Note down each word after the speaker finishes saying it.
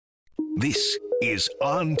This is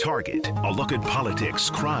On Target, a look at politics,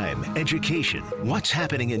 crime, education, what's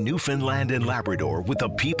happening in Newfoundland and Labrador with the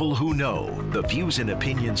people who know. The views and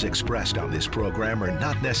opinions expressed on this program are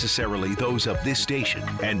not necessarily those of this station.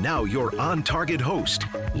 And now your On Target host,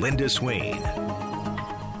 Linda Swain.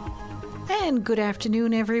 And good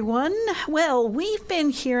afternoon, everyone. Well, we've been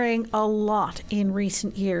hearing a lot in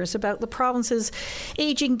recent years about the province's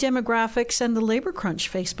aging demographics and the labour crunch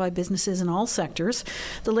faced by businesses in all sectors.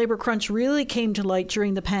 The labour crunch really came to light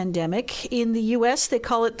during the pandemic. In the U.S., they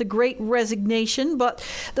call it the Great Resignation, but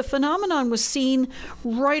the phenomenon was seen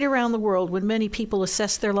right around the world when many people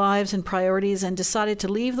assessed their lives and priorities and decided to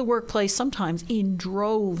leave the workplace, sometimes in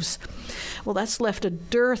droves. Well, that's left a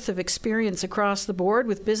dearth of experience across the board,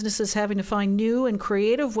 with businesses having to find new and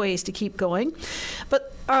creative ways to keep going.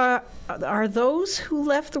 But are those who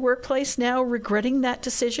left the workplace now regretting that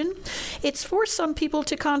decision? It's forced some people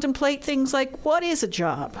to contemplate things like, what is a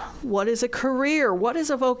job? What is a career? What is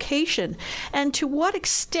a vocation? And to what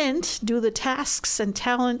extent do the tasks and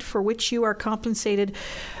talent for which you are compensated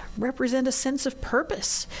represent a sense of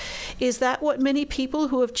purpose? Is that what many people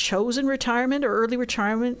who have chosen retirement or early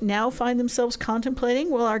retirement now find themselves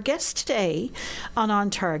contemplating? Well, our guest today on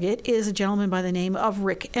Target is a gentleman by the name of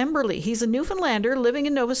Rick Emberley. He's a Newfoundlander living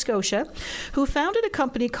in Nova Scotia who founded a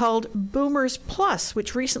company called Boomers Plus,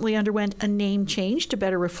 which recently underwent a name change to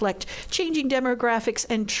better reflect changing demographics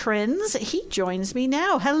and trends. He joins me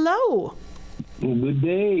now. Hello. Good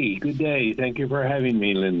day. Good day. Thank you for having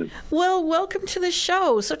me, Linda. Well, welcome to the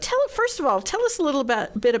show. So first of all, tell us a little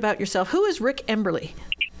bit about yourself. Who is Rick Emberley?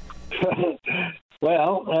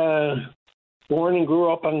 Well, born and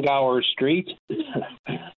grew up on Gower Street.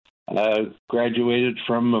 Graduated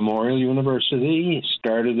from Memorial University,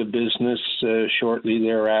 started a business shortly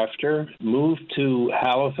thereafter, moved to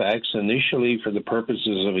Halifax initially for the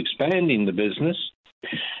purposes of expanding the business.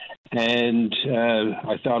 And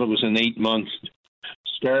I thought it was an 8-month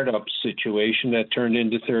startup situation that turned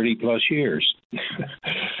into 30-plus years.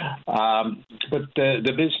 But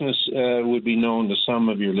the business would be known to some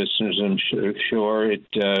of your listeners, I'm sure.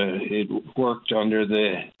 It worked under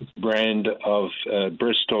the brand of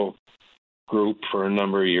Bristol Group for a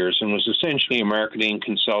number of years and was essentially a marketing,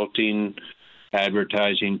 consulting,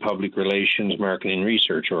 advertising, public relations, marketing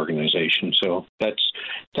research organization. So that's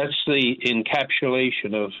the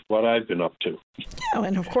encapsulation of what I've been up to. Yeah,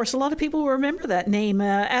 and of course, a lot of people remember that name.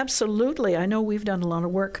 Absolutely. I know we've done a lot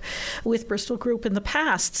of work with Bristol Group in the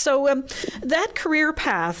past. So that career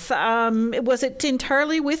path, was it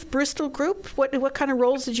entirely with Bristol Group? What kind of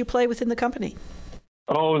roles did you play within the company?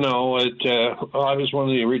 Oh, no. I was one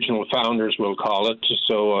of the original founders, we'll call it.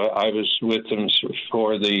 So I was with them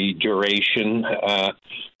for the duration.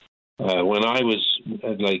 When I was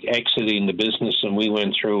exiting the business and we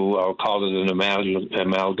went through, I'll call it an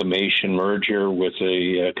amalgamation merger with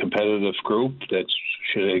a competitive group that's,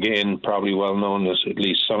 again, probably well known as at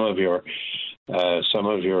least some of your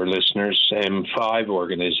listeners, M5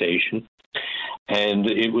 organization. And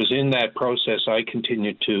it was in that process I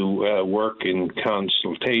continued to work in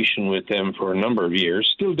consultation with them for a number of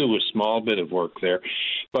years, still do a small bit of work there.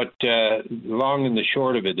 But long and the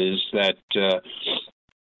short of it is that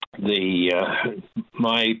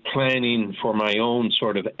my planning for my own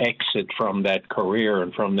sort of exit from that career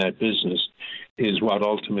and from that business is what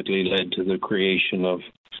ultimately led to the creation of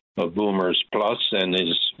Boomers Plus, and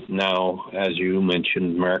is now, as you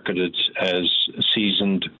mentioned, marketed as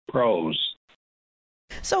Seasoned Pros.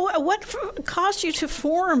 So what caused you to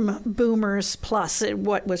form Boomers Plus,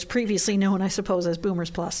 what was previously known, I suppose, as Boomers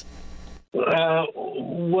Plus?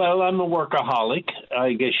 Well, I'm a workaholic,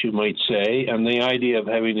 I guess you might say, and the idea of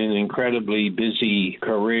having an incredibly busy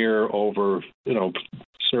career over,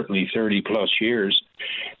 certainly 30-plus years,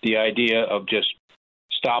 the idea of just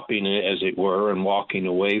stopping, as it were, and walking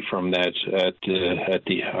away from that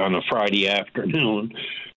on a Friday afternoon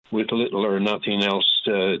with little or nothing else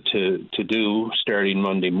to do starting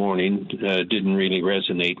Monday morning didn't really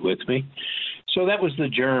resonate with me. So that was the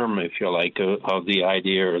germ, if you like, of the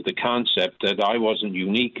idea or the concept that I wasn't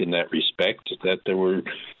unique in that respect, that there were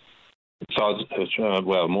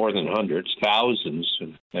more than hundreds, thousands,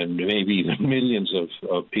 and maybe even millions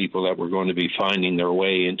of people that were going to be finding their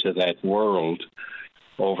way into that world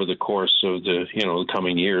over the course of the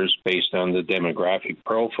coming years based on the demographic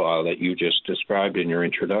profile that you just described in your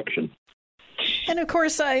introduction. And of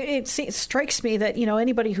course, it strikes me that,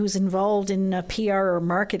 anybody who's involved in PR or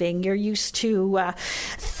marketing, you're used to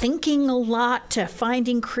thinking a lot,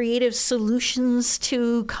 finding creative solutions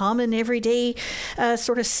to common everyday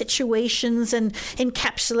sort of situations and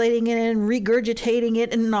encapsulating it and regurgitating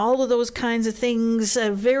it and all of those kinds of things.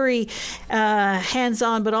 Very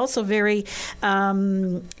hands-on, but also very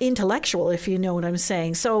intellectual, if you know what I'm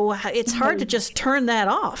saying. So it's hard to just turn that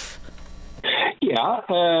off. Yeah,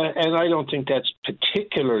 and I don't think that's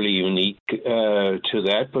particularly unique to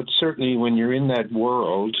that, but certainly when you're in that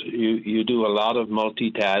world, you do a lot of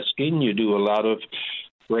multitasking, you do a lot of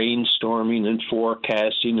brainstorming and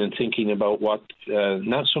forecasting and thinking about what,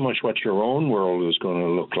 not so much what your own world is going to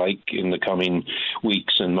look like in the coming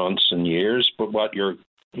weeks and months and years, but what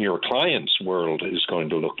your client's world is going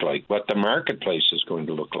to look like, what the marketplace is going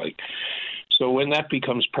to look like. So when that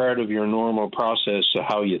becomes part of your normal process of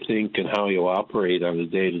how you think and how you operate on a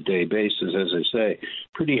day-to-day basis, as I say,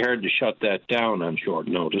 pretty hard to shut that down on short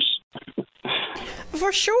notice.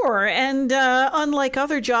 For sure. And unlike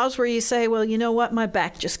other jobs where you say, well, you know what, my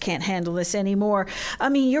back just can't handle this anymore. I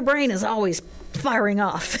mean, your brain is always firing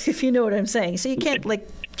off, if you know what I'm saying. So you can't,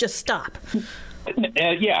 just stop.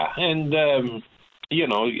 Yeah. And,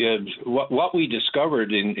 what we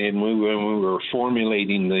discovered when we were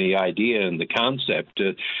formulating the idea and the concept,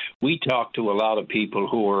 we talked to a lot of people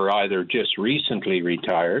who were either just recently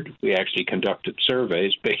retired. We actually conducted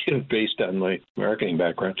surveys based on my marketing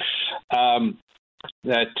background.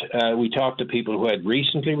 We talked to people who had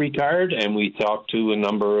recently retired, and we talked to a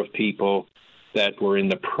number of people that were in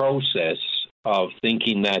the process of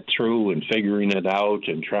thinking that through and figuring it out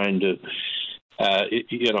and trying to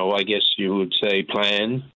I guess you would say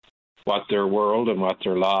plan what their world and what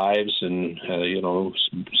their lives and,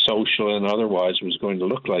 social and otherwise was going to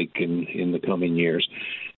look like in the coming years.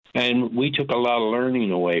 And we took a lot of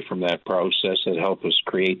learning away from that process that helped us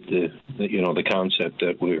create the concept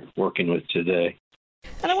that we're working with today.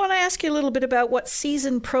 And I want to ask you a little bit about what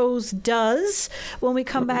Seasoned Pros does when we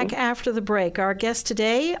come back after the break. Our guest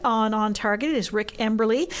today on Target is Rick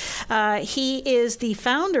Emberley. He is the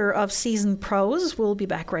founder of Seasoned Pros. We'll be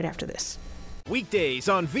back right after this. Weekdays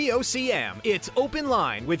on VOCM, it's Open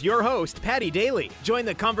Line with your host, Patty Daly. Join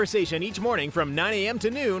the conversation each morning from 9 a.m.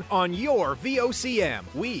 to noon on your VOCM.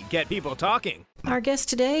 We get people talking. Our guest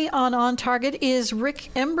today on Target is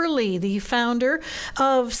Rick Emberley, the founder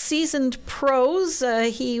of Seasoned Pros.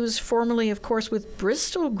 He was formerly, of course, with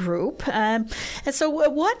Bristol Group. And so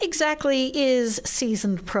what exactly is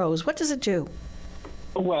Seasoned Pros? What does it do?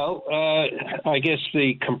 Well, I guess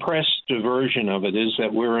the compressed version of it is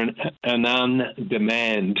that we're an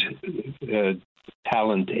on-demand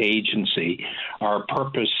talent agency. Our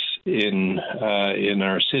purpose in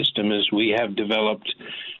our system is we have developed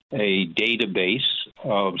a database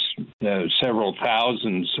of several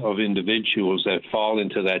thousands of individuals that fall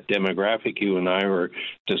into that demographic you and I were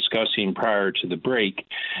discussing prior to the break.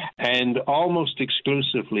 And almost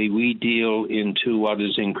exclusively, we deal into what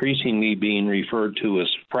is increasingly being referred to as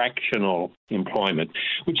fractional employment,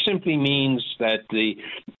 which simply means that the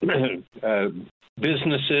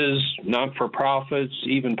businesses, not-for-profits,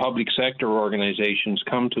 even public sector organizations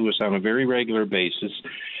come to us on a very regular basis,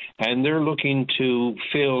 and they're looking to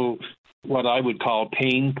fill what I would call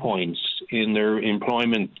pain points in their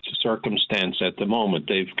employment circumstance at the moment.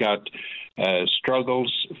 They've got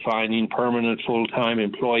struggles finding permanent full-time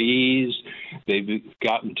employees. They've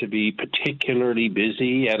gotten to be particularly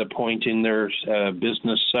busy at a point in their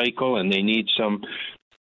business cycle, and they need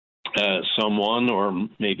someone, or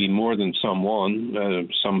maybe more than someone,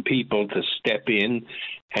 some people to step in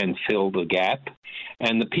and fill the gap.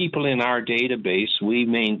 And the people in our database, we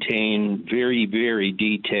maintain very, very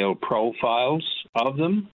detailed profiles of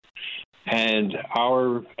them. And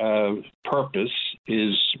our purpose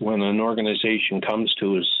is when an organization comes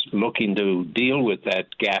to us looking to deal with that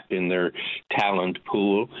gap in their talent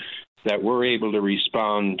pool, that we're able to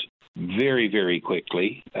respond very, very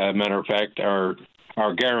quickly. Matter of fact, our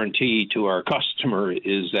guarantee to our customer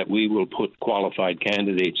is that we will put qualified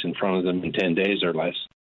candidates in front of them in 10 days or less.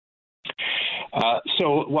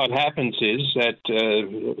 So what happens is that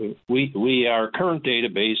our current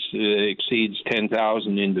database exceeds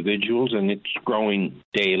 10,000 individuals, and it's growing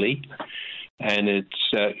daily. And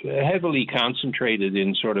it's heavily concentrated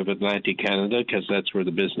in sort of Atlantic Canada because that's where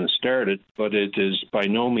the business started, but it is by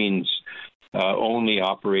no means only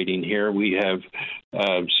operating here. We have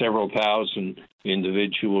several thousand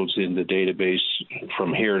individuals in the database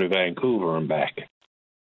from here to Vancouver and back.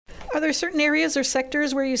 Are there certain areas or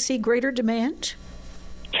sectors where you see greater demand?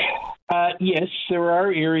 Yes, there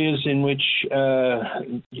are areas in which,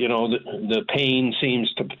 the pain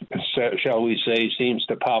seems to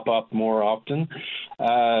pop up more often.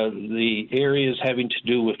 The areas having to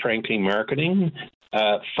do with, frankly, marketing,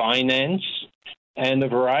 finance, and a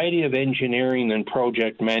variety of engineering and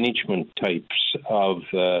project management types of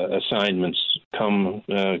assignments come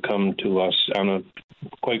to us on a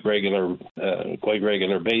quite regular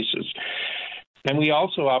basis. And we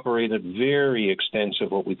also operate a very extensive,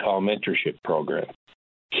 what we call mentorship program.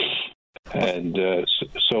 And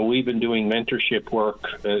so we've been doing mentorship work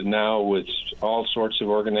now with all sorts of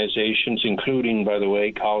organizations, including, by the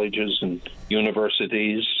way, colleges and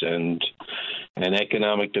universities and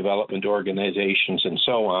economic development organizations and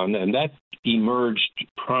so on. And that emerged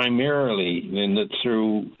primarily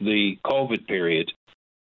through the COVID period,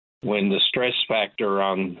 when the stress factor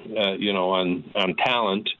on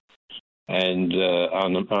talent and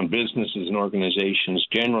on businesses and organizations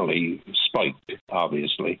generally spiked,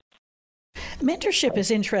 obviously. Mentorship is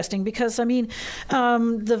interesting because,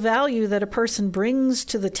 the value that a person brings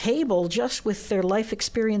to the table just with their life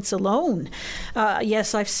experience alone.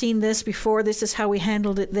 Yes, I've seen this before. This is how we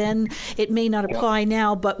handled it then. It may not apply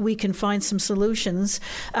now, but we can find some solutions.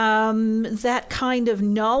 That kind of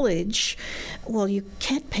knowledge, well, you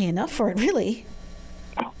can't pay enough for it, really.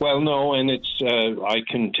 Well, no, and it's I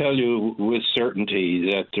can tell you with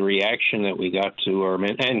certainty that the reaction that we got to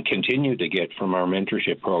and continue to get from our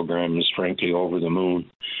mentorship program is frankly over the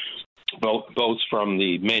moon, both from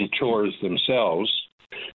the mentors themselves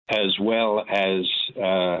as well as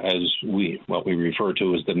what we refer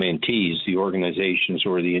to as the mentees, the organizations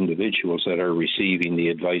or the individuals that are receiving the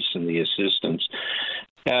advice and the assistance.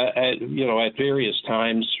 At various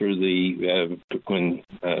times through when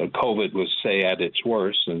COVID was, say, at its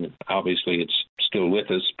worst, and obviously it's still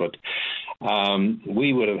with us, but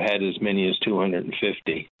we would have had as many as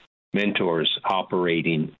 250 mentors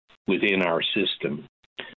operating within our system.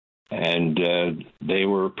 And they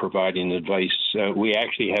were providing advice. We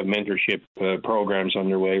actually have mentorship programs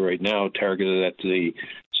underway right now targeted at the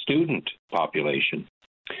student population,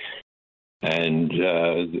 and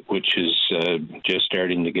which is just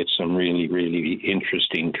starting to get some really, really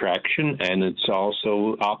interesting traction. And it's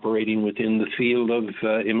also operating within the field of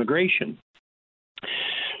immigration,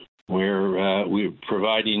 where we're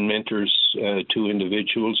providing mentors to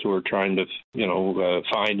individuals who are trying to,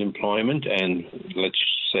 find employment and, let's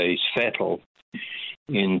say, settle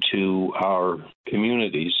into our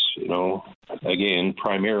communities, again,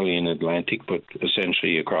 primarily in Atlantic, but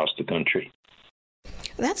essentially across the country.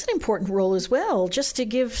 That's an important role as well, just to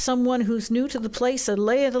give someone who's new to the place a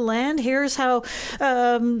lay of the land. Here's how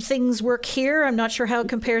things work here. I'm not sure how it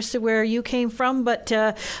compares to where you came from, but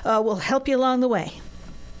we'll help you along the way.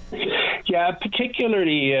 Yeah,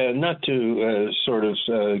 particularly not to sort of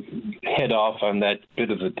head off on that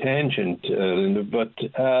bit of a tangent, but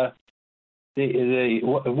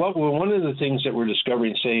one of the things that we're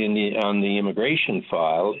discovering, say, on the immigration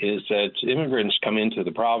file, is that immigrants come into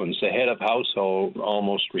the province. The head of household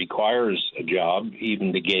almost requires a job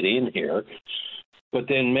even to get in here. But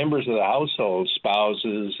then members of the household,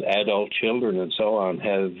 spouses, adult children, and so on,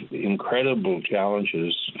 have incredible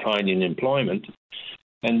challenges finding employment.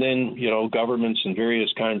 And then, governments and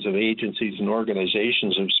various kinds of agencies and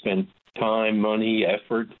organizations have spent time, money,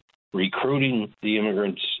 effort recruiting the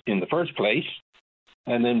immigrants in the first place.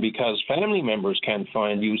 And then because family members can't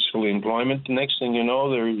find useful employment, the next thing you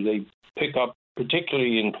know, they pick up,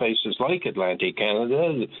 particularly in places like Atlantic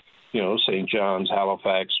Canada, St. John's,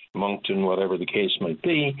 Halifax, Moncton, whatever the case might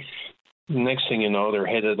be. The next thing you know, they're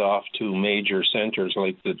headed off to major centers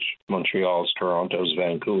like the Montreal's, Toronto's,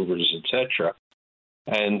 Vancouver's, etc.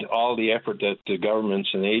 And all the effort that the governments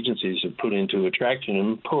and agencies have put into attracting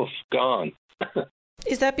them, poof, gone.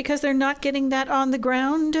 Is that because they're not getting that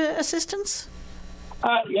on-the-ground assistance?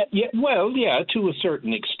 Yeah, to a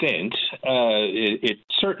certain extent. It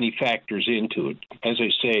certainly factors into it. As I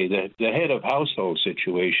say, the head of household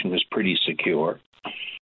situation is pretty secure.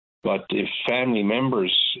 But if family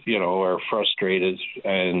members, are frustrated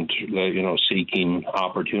and, seeking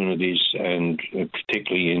opportunities, and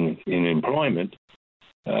particularly in employment,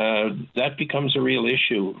 that becomes a real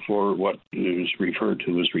issue for what is referred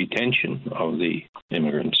to as retention of the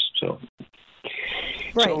immigrants. So,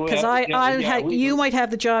 right, because you might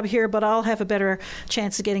have the job here, but I'll have a better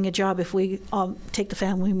chance of getting a job if we take the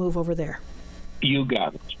family move over there. You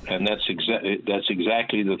got it, and that's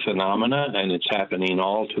exactly the phenomena, and it's happening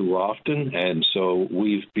all too often. And so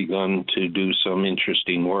we've begun to do some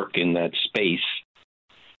interesting work in that space,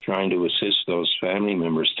 trying to assist those family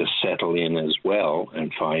members to settle in as well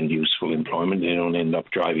and find useful employment. They don't end up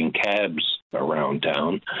driving cabs around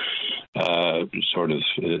town, That's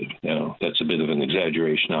a bit of an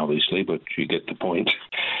exaggeration, obviously, but you get the point.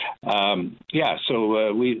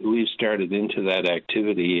 So we've started into that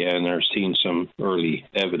activity and are seeing some early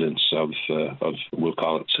evidence of we'll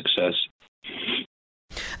call it success.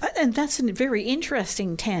 And that's a very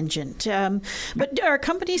interesting tangent. But are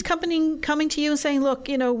companies coming to you and saying, look,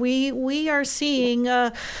 we are seeing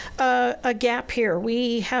a gap here.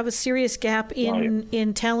 We have a serious gap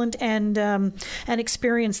in talent and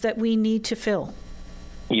experience that we need to fill?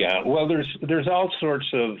 Yeah, well, there's all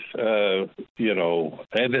sorts of,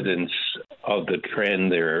 evidence of the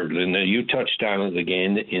trend there. And you touched on it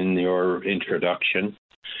again in your introduction.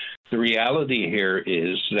 The reality here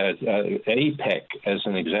is that APEC, as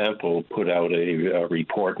an example, put out a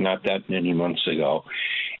report not that many months ago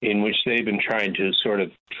in which they've been trying to sort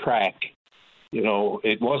of track,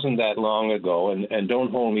 it wasn't that long ago, and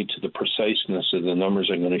don't hold me to the preciseness of the numbers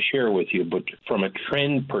I'm going to share with you, but from a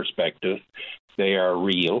trend perspective, they are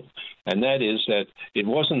real. And that is that it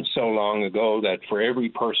wasn't so long ago that for every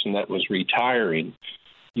person that was retiring,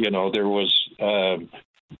 there was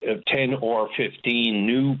 10 or 15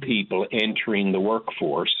 new people entering the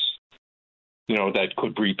workforce, that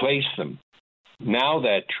could replace them. Now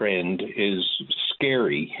that trend is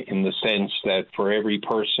scary in the sense that for every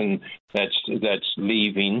person that's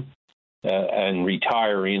leaving and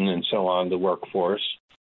retiring and so on the workforce,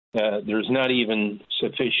 there's not even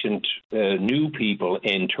sufficient new people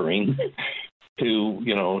entering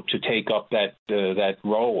to take up that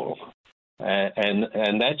role,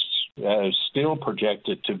 and that's still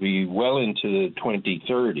projected to be well into the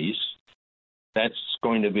 2030s. That's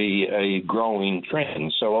going to be a growing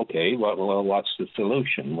trend. So, okay, well, what's the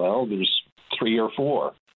solution? Well, there's 3 or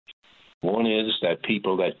 4. One is that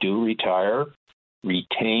people that do retire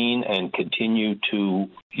retain and continue to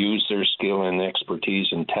use their skill and expertise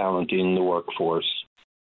and talent in the workforce,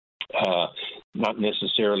 not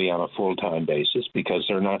necessarily on a full-time basis because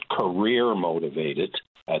they're not career motivated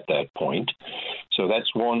at that point. So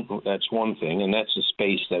that's one thing, and that's a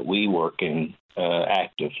space that we work in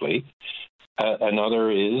actively.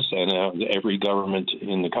 Another is, and every government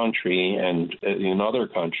in the country and in other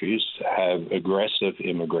countries have aggressive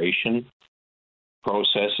immigration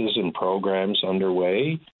processes and programs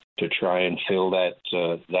underway to try and fill that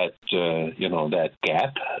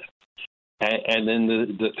gap. And then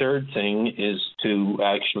the third thing is to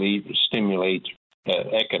actually stimulate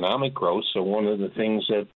economic growth. So one of the things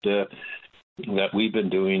that we've been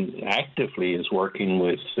doing actively is working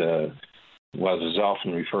with what is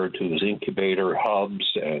often referred to as incubator hubs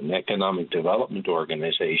and economic development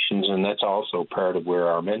organizations, and that's also part of where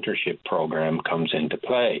our mentorship program comes into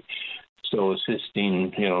play. So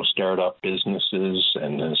assisting, startup businesses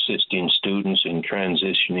and assisting students in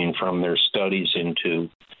transitioning from their studies into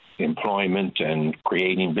employment and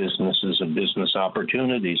creating businesses and business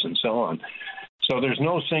opportunities and so on. So there's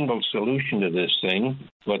no single solution to this thing,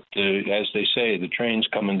 but as they say, the train's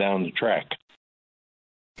coming down the track.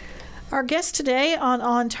 Our guest today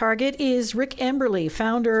on Target is Rick Emberley,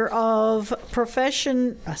 founder of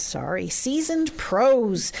Seasoned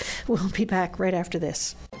Pros. We'll be back right after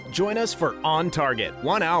this. Join us for On Target,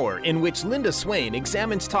 1 hour in which Linda Swain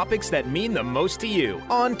examines topics that mean the most to you.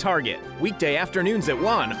 On Target, weekday afternoons at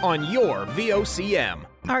 1 on your VOCM.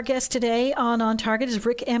 Our guest today on Target is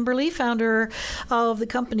Rick Emberley, founder of the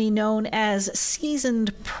company known as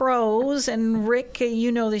Seasoned Pros. And Rick,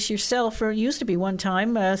 you know this yourself, or used to be one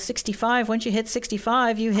time, 65. Once you hit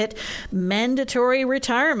 65, you hit mandatory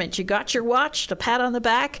retirement. You got your watch, the pat on the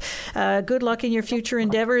back. Good luck in your future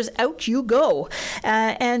endeavors. Out you go.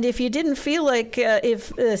 And if you didn't feel like,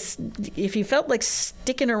 if you felt like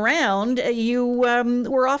sticking around, you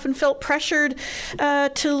were often felt pressured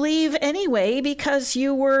to leave anyway because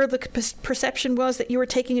the perception was that you were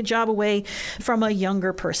taking a job away from a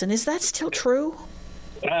younger person. Is that still true?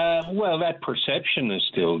 Well, that perception is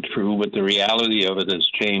still true, but the reality of it has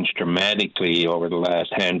changed dramatically over the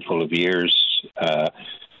last handful of years. That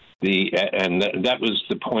was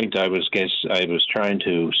the point I was trying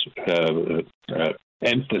to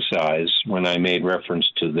emphasize when I made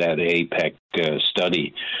reference to that APEC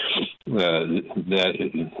study.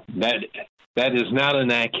 That is not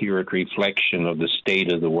an accurate reflection of the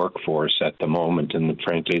state of the workforce at the moment and,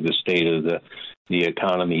 frankly, the state of the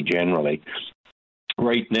economy generally.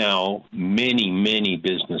 Right now, many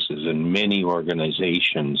businesses and many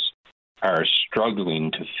organizations are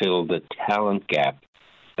struggling to fill the talent gap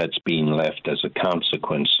that's being left as a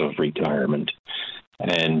consequence of retirement.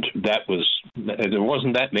 And there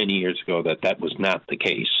wasn't that many years ago that was not the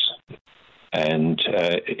case. And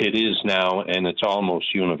it is now, and it's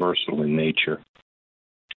almost universal in nature.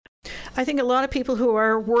 I think a lot of people who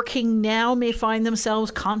are working now may find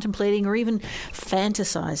themselves contemplating or even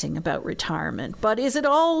fantasizing about retirement. But is it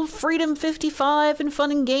all freedom 55 and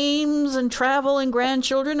fun and games and travel and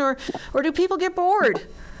grandchildren, or do people get bored?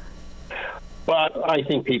 Well, I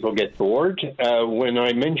think people get bored. When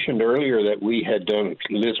I mentioned earlier that we had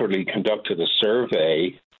literally conducted a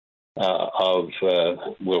survey of,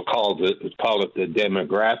 we'll call it the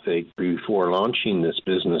demographic before launching this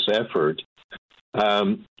business effort,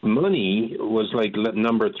 money was like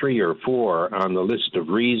number 3 or 4 on the list of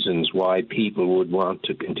reasons why people would want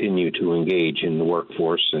to continue to engage in the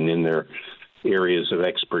workforce and in their areas of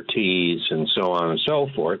expertise and so on and so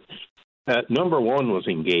forth. Number 1 was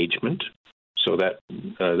engagement. So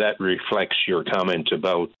that reflects your comment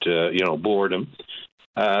about boredom.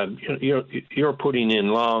 You're putting in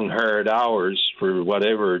long, hard hours for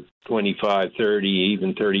whatever 25, 30,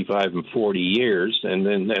 even 35 and 40 years, and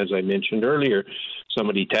then, as I mentioned earlier,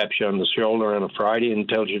 somebody taps you on the shoulder on a Friday and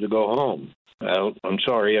tells you to go home. Well, I'm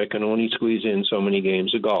sorry, I can only squeeze in so many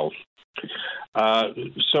games of golf.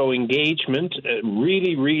 So engagement,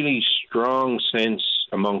 really, really strong sense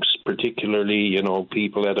amongst particularly,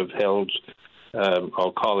 people that have held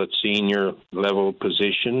I'll call it senior level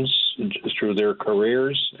positions through their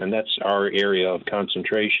careers, and that's our area of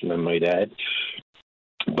concentration, I might add.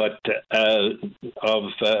 But of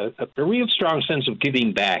a real strong sense of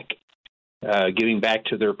giving back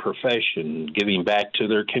to their profession, giving back to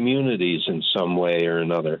their communities in some way or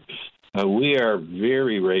another. We are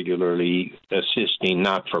very regularly assisting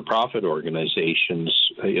not-for-profit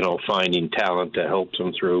organizations, finding talent to help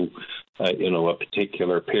them through a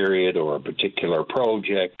particular period or a particular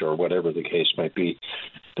project or whatever the case might be.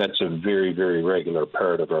 That's a very, very regular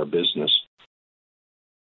part of our business.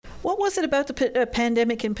 What was it about the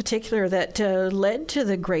pandemic in particular that led to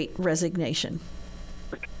the Great Resignation?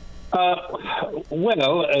 Of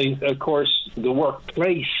course, the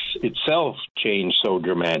workplace itself changed so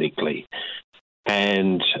dramatically.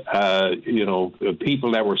 And,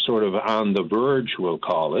 people that were sort of on the verge, we'll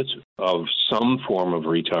call it, of some form of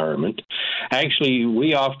retirement. Actually,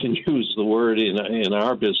 we often use the word in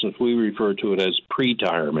our business, we refer to it as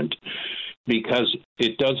pre-retirement, because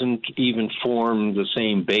it doesn't even form the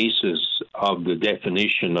same basis of the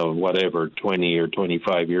definition of whatever 20 or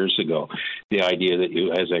 25 years ago. The idea that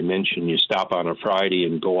you, as I mentioned, you stop on a Friday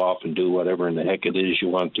and go off and do whatever in the heck it is you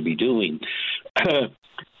want to be doing.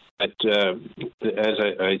 But as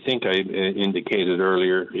I think I indicated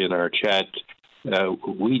earlier in our chat,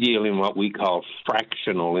 we deal in what we call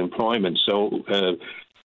fractional employment. So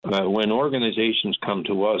when organizations come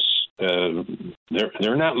to us,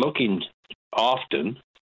 they're not looking often,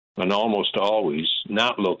 and almost always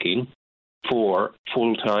not looking for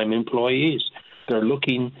full-time employees. They're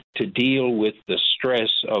looking to deal with the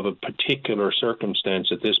stress of a particular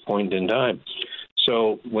circumstance at this point in time.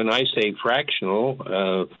 So when I say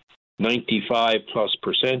fractional,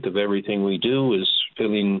 95+% of everything we do is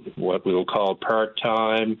filling what we'll call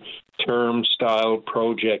part-time, term-style,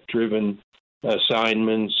 project-driven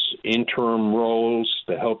assignments, interim roles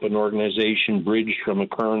to help an organization bridge from a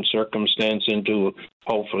current circumstance into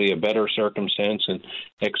hopefully a better circumstance in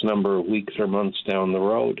X number of weeks or months down the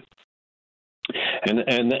road.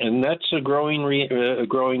 And that's a growing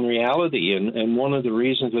reality. And one of the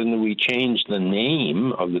reasons that we changed the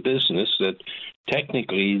name of the business, that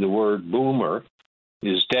technically the word boomer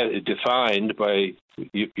is defined by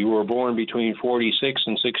you were born between 46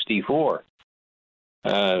 and 64.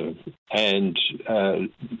 But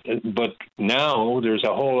now there's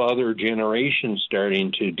a whole other generation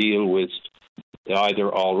starting to deal with either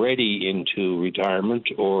already into retirement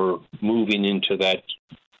or moving into that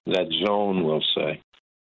zone, we'll say.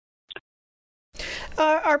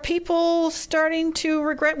 Are people starting to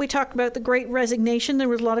regret? We talked about the Great Resignation. There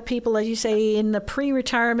was a lot of people, as you say, in the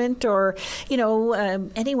pre-retirement or,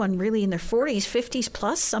 anyone really in their 40s, 50s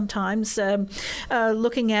plus sometimes,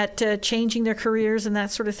 looking at changing their careers and that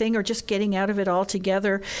sort of thing, or just getting out of it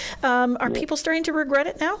altogether. Are people starting to regret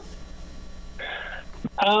it now?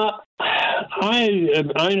 I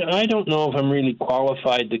don't know if I'm really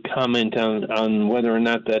qualified to comment on whether or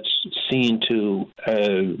not that's seen to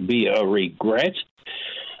be a regret.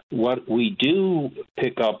 What we do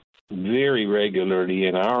pick up very regularly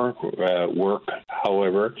in our work,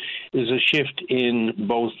 however, is a shift in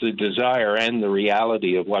both the desire and the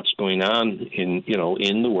reality of what's going on in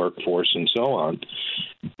the workforce and so on.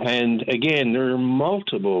 And again, there are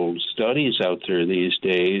multiple studies out there these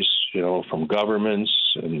days, from governments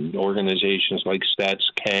and organizations like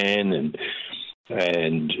StatsCan and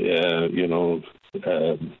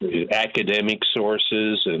academic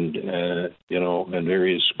sources and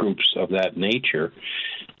various groups of that nature,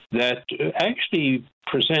 that actually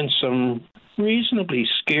presents some reasonably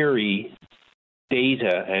scary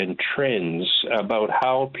data and trends about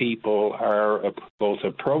how people are both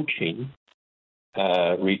approaching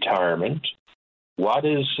retirement. What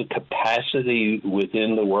is the capacity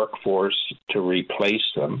within the workforce to replace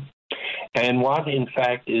them? And what, in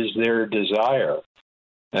fact, is their desire?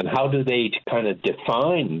 And how do they kind of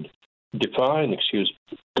define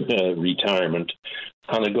retirement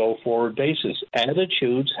on a go-forward basis?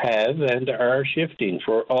 Attitudes have and are shifting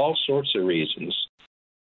for all sorts of reasons.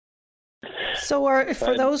 So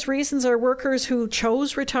for those reasons, are workers who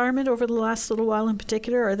chose retirement over the last little while in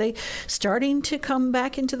particular, are they starting to come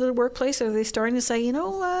back into the workplace? Are they starting to say,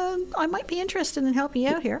 I might be interested in helping you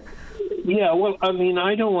out here? Yeah, well, I mean,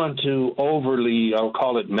 I don't want to overly, I'll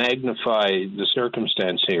call it, magnify the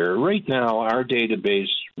circumstance here. Right now, our database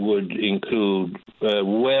would include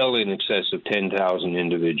well in excess of 10,000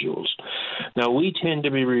 individuals. Now, we tend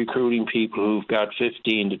to be recruiting people who've got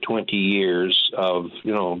 15 to 20 years of,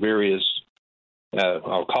 various,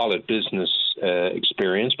 I'll call it business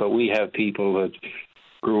experience, but we have people that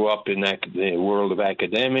grew up in the world of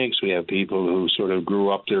academics. We have people who sort of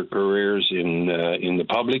grew up their careers in the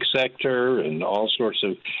public sector and all sorts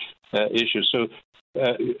of issues. So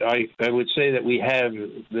I would say that we have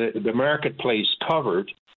the marketplace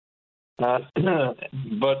covered, but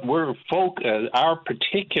our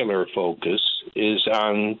particular focus is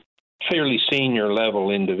on fairly senior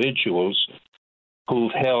level individuals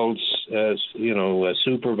who've held,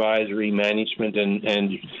 supervisory management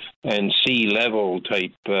and C-level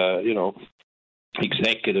type,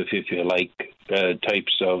 executive, if you like,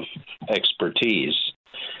 types of expertise.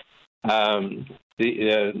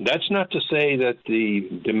 That's not to say that the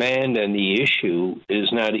demand and the issue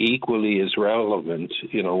is not equally as relevant,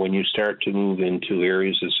 when you start to move into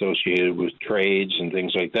areas associated with trades and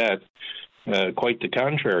things like that. Quite the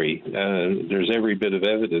contrary. There's every bit of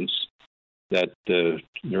evidence that there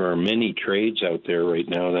are many trades out there right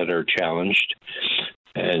now that are challenged,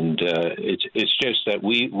 and it's just that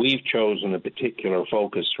we've chosen a particular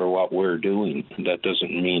focus for what we're doing. That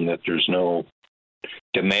doesn't mean that there's no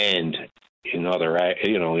demand in other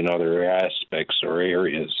aspects or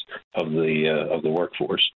areas of the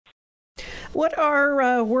workforce. What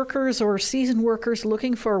are workers or seasoned workers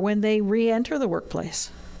looking for when they re-enter the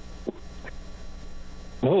workplace?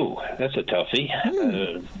 Oh, that's a toughie.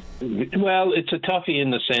 Well, it's a toughie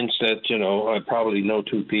in the sense that, I probably no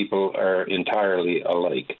two people are entirely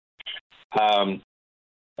alike.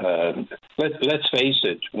 Let's face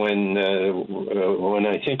it, when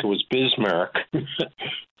I think it was Bismarck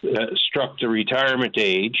struck the retirement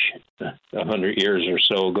age 100 years or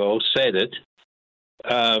so ago, said it.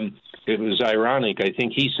 It was ironic. I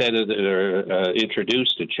think he said it or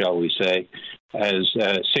introduced it, shall we say, as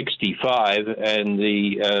 65, and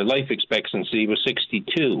the life expectancy was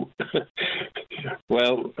 62.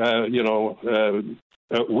 Well, our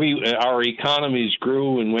economies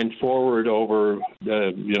grew and went forward over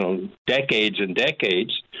decades and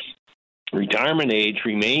decades. Retirement age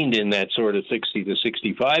remained in that sort of 60 to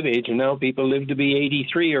 65 age, and now people live to be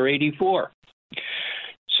 83 or 84.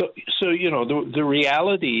 So the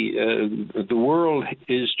reality, the world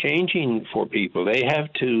is changing for people. They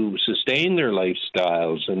have to sustain their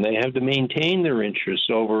lifestyles, and they have to maintain their interests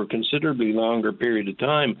over a considerably longer period of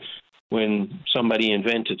time. When somebody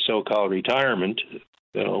invented so-called retirement,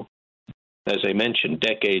 as I mentioned,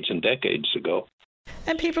 decades and decades ago.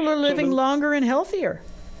 And people are living longer and healthier.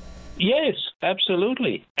 Yes,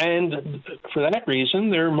 absolutely. And for that reason,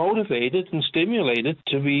 they're motivated and stimulated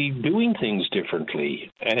to be doing things differently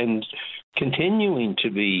and continuing to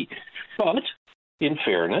be. But in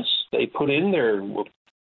fairness, they put in their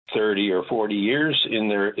 30 or 40 years in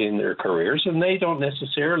their careers, and they don't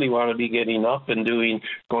necessarily want to be getting up and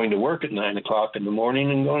going to work at 9 o'clock in the morning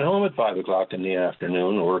and going home at 5 o'clock in the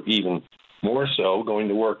afternoon, or even more so, going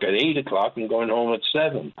to work at 8 o'clock and going home at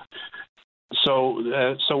 7.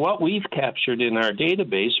 So what we've captured in our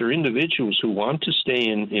database are individuals who want to stay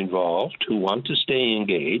involved, who want to stay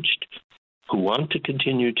engaged, who want to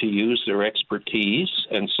continue to use their expertise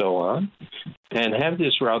and so on, and have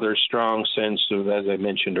this rather strong sense of, as I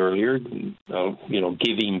mentioned earlier,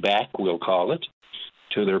 giving back, we'll call it,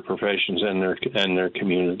 to their professions and their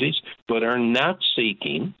communities, but are not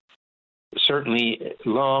seeking, certainly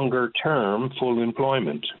longer-term, full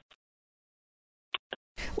employment.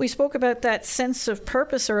 We spoke about that sense of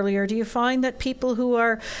purpose earlier. Do you find that people who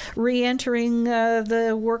are re-entering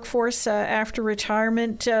the workforce after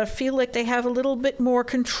retirement feel like they have a little bit more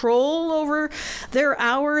control over their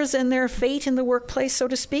hours and their fate in the workplace, so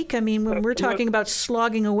to speak? I mean, when we're talking about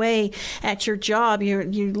slogging away at your job,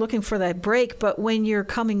 you're looking for that break, but when you're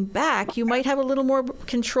coming back, you might have a little more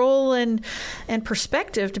control and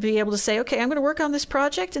perspective to be able to say, okay, I'm going to work on this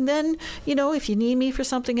project, and then, if you need me for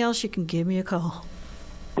something else, you can give me a call.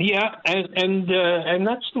 Yeah, and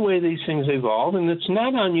that's the way these things evolve, and it's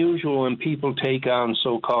not unusual when people take on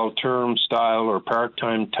so-called term style or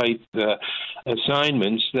part-time type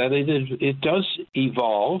assignments that it does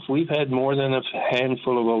evolve. We've had more than a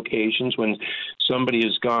handful of occasions when somebody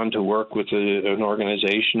has gone to work with an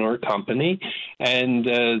organization or a company, and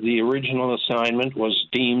the original assignment was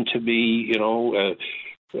deemed to be,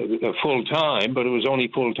 full-time, but it was only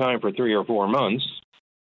full-time for 3 or 4 months.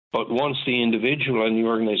 But once the individual and the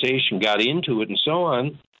organization got into it and so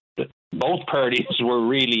on, both parties were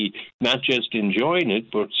really not just enjoying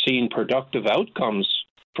it, but seeing productive outcomes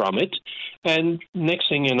from it. And next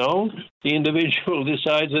thing you know, the individual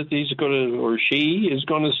decides that he's going to, or she is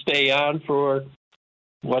going to stay on for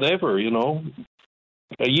whatever,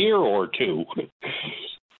 a year or two.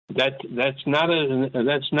 That's not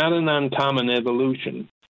an uncommon evolution.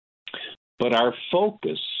 But our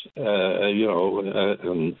focus, and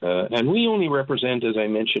we only represent, as I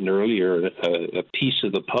mentioned earlier, a piece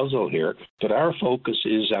of the puzzle here, but our focus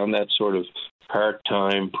is on that sort of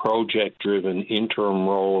part-time, project-driven, interim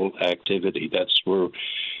role activity. That's where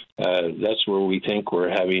we think we're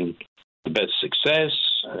having the best success.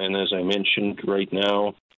 And as I mentioned right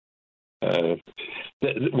now,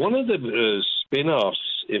 one of the spin-offs,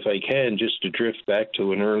 if I can, just to drift back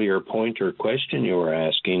to an earlier point or question you were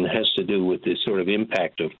asking, has to do with this sort of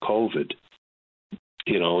impact of COVID,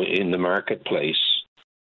 in the marketplace.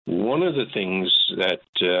 One of the things that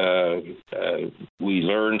we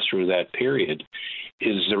learned through that period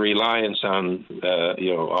is the reliance on,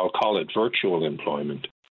 I'll call it virtual employment.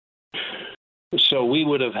 So we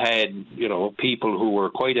would have had, people who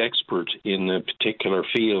were quite expert in a particular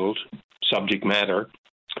field, subject matter,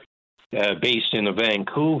 based in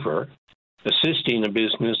Vancouver, assisting a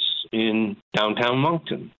business in downtown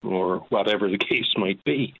Moncton, or whatever the case might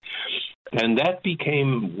be. And that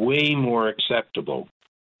became way more acceptable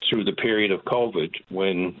through the period of COVID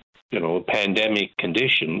when, pandemic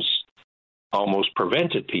conditions almost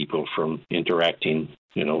prevented people from interacting,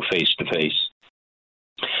 face-to-face.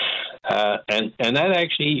 And that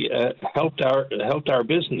actually helped our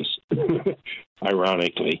business,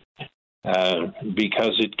 ironically.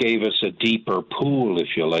 Because it gave us a deeper pool,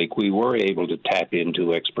 if you like. We were able to tap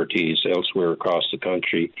into expertise elsewhere across the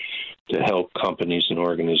country to help companies and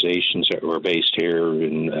organizations that were based here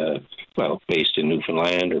based in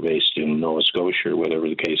Newfoundland or based in Nova Scotia or whatever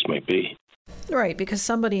the case might be. Right, because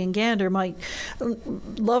somebody in Gander might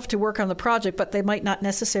love to work on the project, but they might not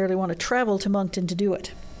necessarily want to travel to Moncton to do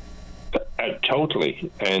it.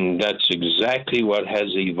 Totally, and that's exactly what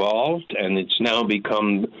has evolved, and it's now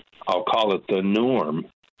become, I'll call it the norm,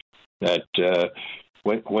 that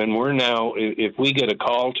when we're now, if we get a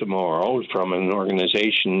call tomorrow from an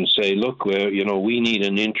organization and say, look, we need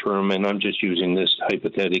an interim, and I'm just using this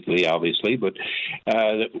hypothetically, obviously, but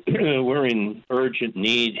we're in urgent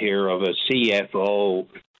need here of a CFO,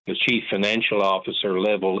 a chief financial officer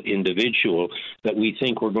level individual that we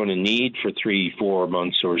think we're going to need for 3-4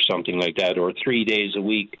 months or something like that, or 3 days a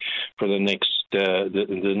week for the next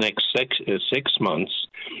 6 months.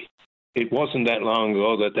 It wasn't that long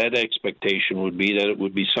ago that expectation would be that it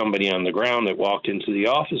would be somebody on the ground that walked into the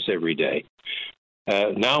office every day.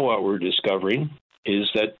 Now what we're discovering is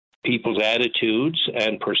that people's attitudes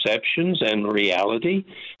and perceptions and reality,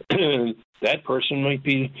 that person might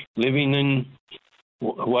be living in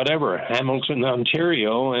whatever, Hamilton,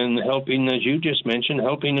 Ontario, and helping, as you just mentioned,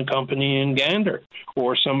 helping a company in Gander,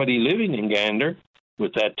 or somebody living in Gander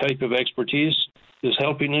with that type of expertise is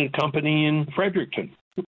helping a company in Fredericton.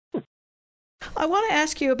 I want to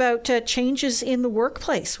ask you about changes in the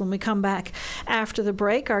workplace when we come back after the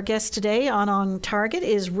break. Our guest today on Target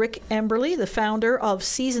is Rick Emberley, the founder of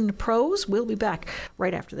Seasoned Pros. We'll be back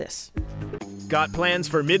right after this. Got plans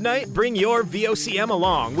for midnight? Bring your VOCM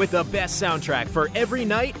along with the best soundtrack for every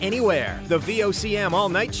night, anywhere. The VOCM All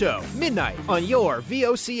Night Show, midnight on your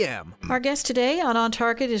VOCM. Our guest today on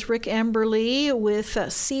Target is Rick Amberley with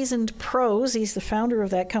Seasoned Pros. He's the founder of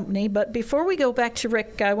that company. But before we go back to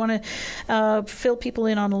Rick, I want to fill people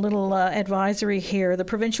in on a little advisory here. The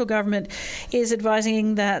provincial government is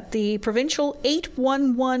advising that the provincial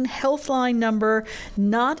 811 Healthline number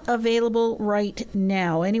not available right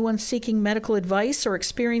now. Anyone seeking medical advice or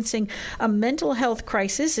experiencing a mental health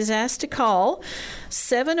crisis is asked to call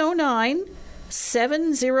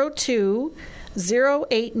 709-702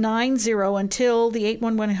 0890 until the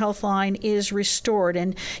 811 Healthline is restored.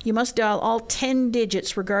 And you must dial all 10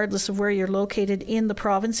 digits regardless of where you're located in the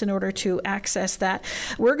province in order to access that.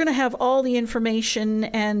 We're going to have all the information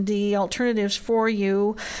and the alternatives for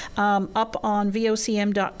you up on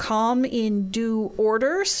vocm.com in due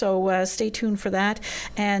order. So stay tuned for that.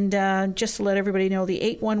 And just to let everybody know, the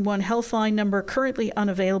 811 Healthline number currently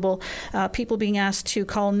unavailable. People being asked to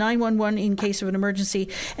call 911 in case of an emergency.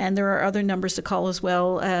 And there are other numbers to call as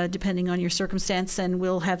well, depending on your circumstance, and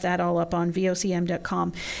we'll have that all up on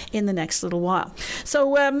vocm.com in the next little while.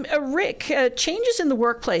 So, Rick, changes in the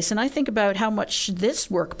workplace, and I think about how much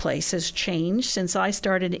this workplace has changed since I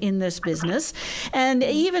started in this business, and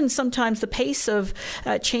even sometimes the pace of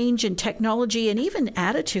change in technology and even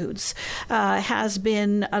attitudes has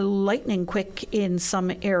been lightning quick in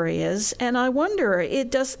some areas, and I wonder,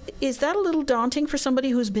 is that a little daunting for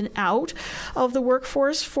somebody who's been out of the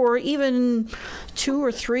workforce for even 2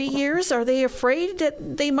 or 3 years? Are they afraid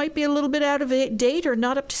that they might be a little bit out of date or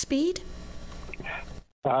not up to speed?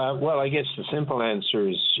 Well, I guess the simple answer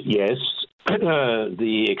is yes.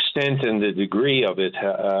 The extent and the degree of it,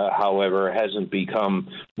 however, hasn't become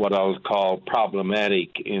what I'll call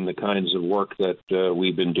problematic in the kinds of work that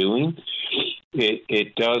we've been doing.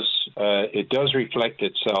 It does reflect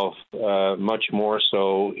itself much more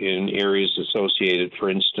so in areas associated, for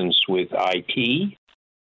instance, with IT.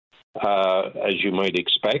 As you might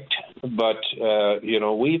expect. But,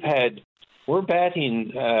 we're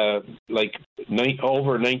batting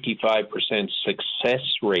over 95%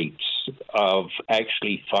 success rates of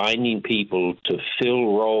actually finding people to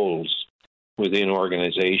fill roles within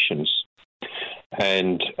organizations.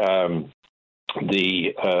 And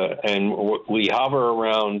we hover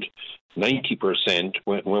around 90%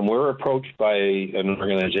 when we're approached by an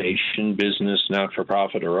organization, business,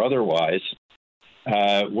 not-for-profit or otherwise.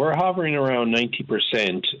 We're hovering around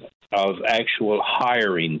 90% of actual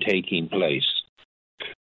hiring taking place.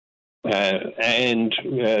 And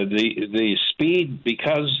the speed,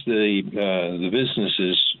 because the business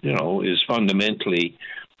is fundamentally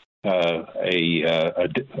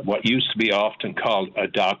what used to be often called a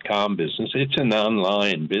 .com business. It's an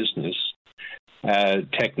online business.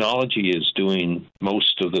 Technology is doing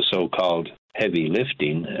most of the so-called heavy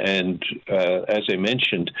lifting, and as I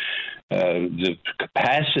mentioned, the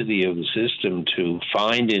capacity of the system to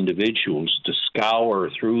find individuals, to scour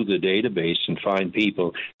through the database and find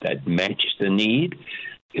people that match the need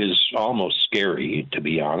is almost scary, to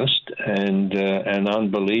be honest, and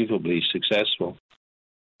unbelievably successful.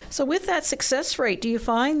 So with that success rate, do you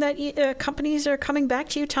find that companies are coming back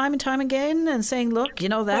to you time and time again and saying, look,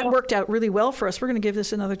 that worked out really well for us. We're going to give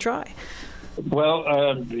this another try? Well,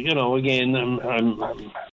 again,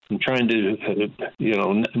 I'm trying to,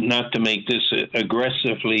 not to make this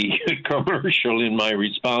aggressively commercial in my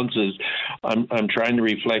responses. I'm trying to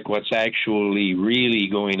reflect what's actually really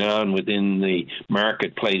going on within the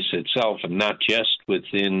marketplace itself, and not just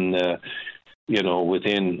within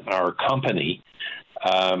our company.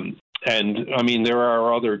 And I mean, there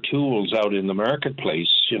are other tools out in the marketplace,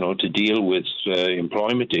 to deal with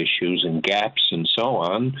employment issues and gaps and so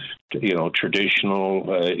on.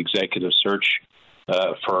 Traditional executive search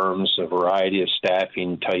firms, a variety of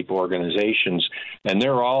staffing type organizations, and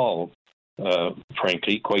they're all,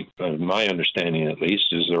 frankly, quite. My understanding, at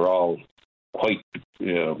least, is they're all quite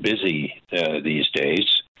busy these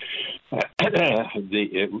days.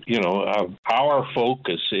 Our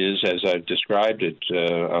focus is, as I've described it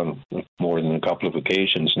on more than a couple of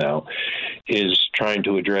occasions now, is trying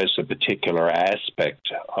to address a particular aspect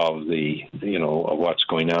of of what's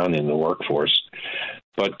going on in the workforce.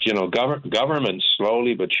 But governments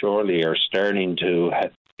slowly but surely are starting to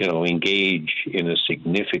engage in a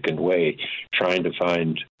significant way, trying to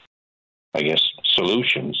find, I guess,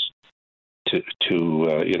 solutions to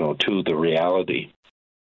the reality.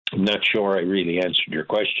 I'm not sure I really answered your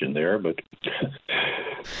question there, but...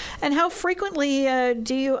 And how frequently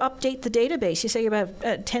do you update the database? You say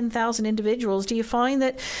about 10,000 individuals. Do you find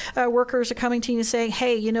that workers are coming to you and saying,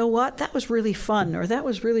 hey, you know what, that was really fun, or that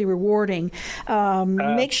was really rewarding.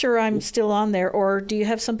 Make sure I'm still on there. Or do you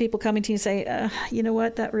have some people coming to you and say, you know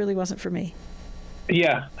what, that really wasn't for me?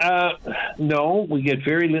 Yeah, no, we get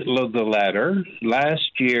very little of the latter.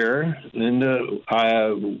 Last year, Linda,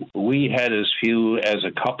 we had as few as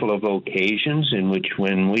a couple of occasions in which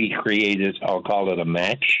when we created, I'll call it a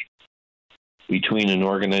match between an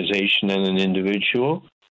organization and an individual,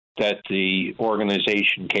 that the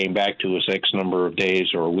organization came back to us X number of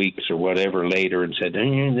days or weeks or whatever later and said,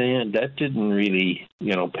 that didn't really,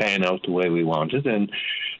 pan out the way we wanted. And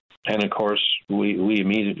of course, we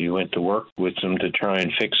immediately went to work with them to try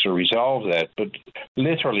and fix or resolve that. But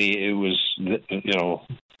literally, it was,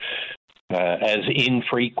 as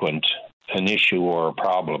infrequent an issue or a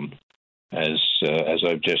problem as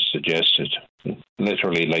I've just suggested.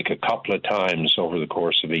 Literally, like a couple of times over the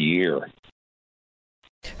course of a year.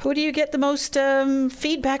 Who do you get the most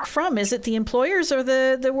feedback from? Is it the employers or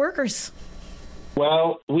the workers?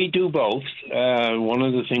 Well, we do both. One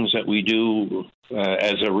of the things that we do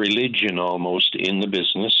as a religion almost in the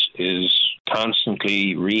business is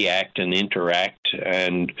constantly react and interact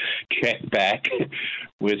and check back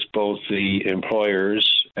with both the employers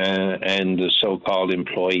and the so-called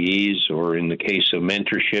employees, or in the case of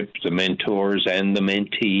mentorship, the mentors and the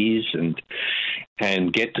mentees, and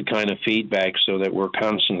get the kind of feedback so that we're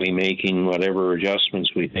constantly making whatever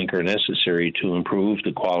adjustments we think are necessary to improve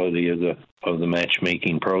the quality of the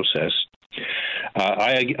matchmaking process.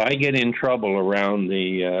 I get in trouble around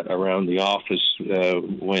the office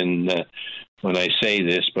when I say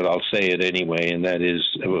this, but I'll say it anyway, and that is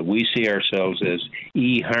we see ourselves as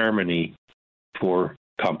eHarmony for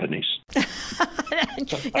companies.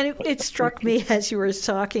 And it struck me as you were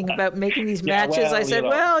talking about making these matches. I said,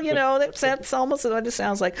 that's almost what it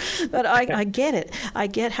sounds like. But I get it. I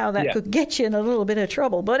get how that could get you in a little bit of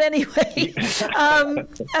trouble. But anyway,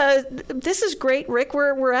 this is great, Rick.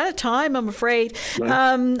 We're out of time, I'm afraid.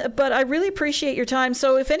 But I really appreciate your time.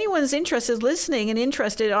 So if anyone's listening and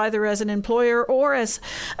interested either as an employer or as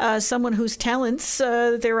someone whose talents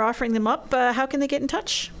they're offering them up, how can they get in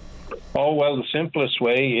touch? Oh, well, the simplest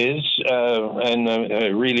way is, and I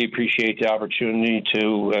really appreciate the opportunity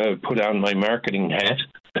to put on my marketing hat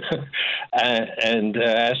and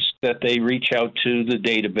ask that they reach out to the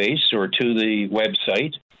database or to the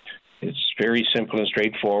website. It's very simple and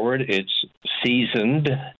straightforward. It's seasoned,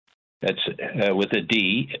 that's with a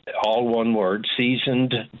D, all one word,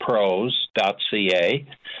 seasonedpros.ca.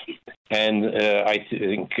 And I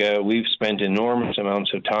think we've spent enormous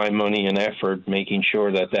amounts of time, money, and effort making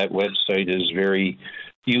sure that website is very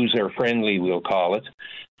user-friendly, we'll call it.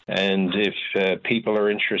 And if people are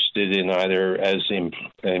interested in either as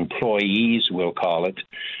employees, we'll call it,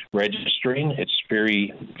 registering, it's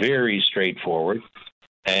very, very straightforward.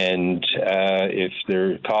 And if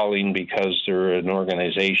they're calling because they're an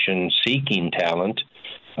organization seeking talent,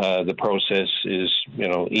 the process is,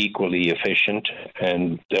 equally efficient,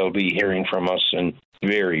 and they'll be hearing from us in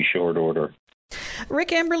very short order. Rick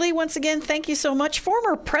Amberle, once again, thank you so much.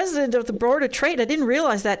 Former president of the Board of Trade. I didn't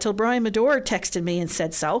realize that till Brian Medor texted me and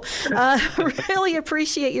said so. Really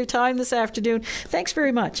appreciate your time this afternoon. Thanks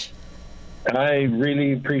very much. I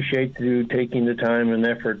really appreciate you taking the time and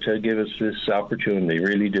effort to give us this opportunity.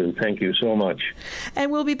 Really do. Thank you so much.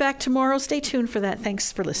 And we'll be back tomorrow. Stay tuned for that.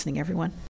 Thanks for listening, everyone.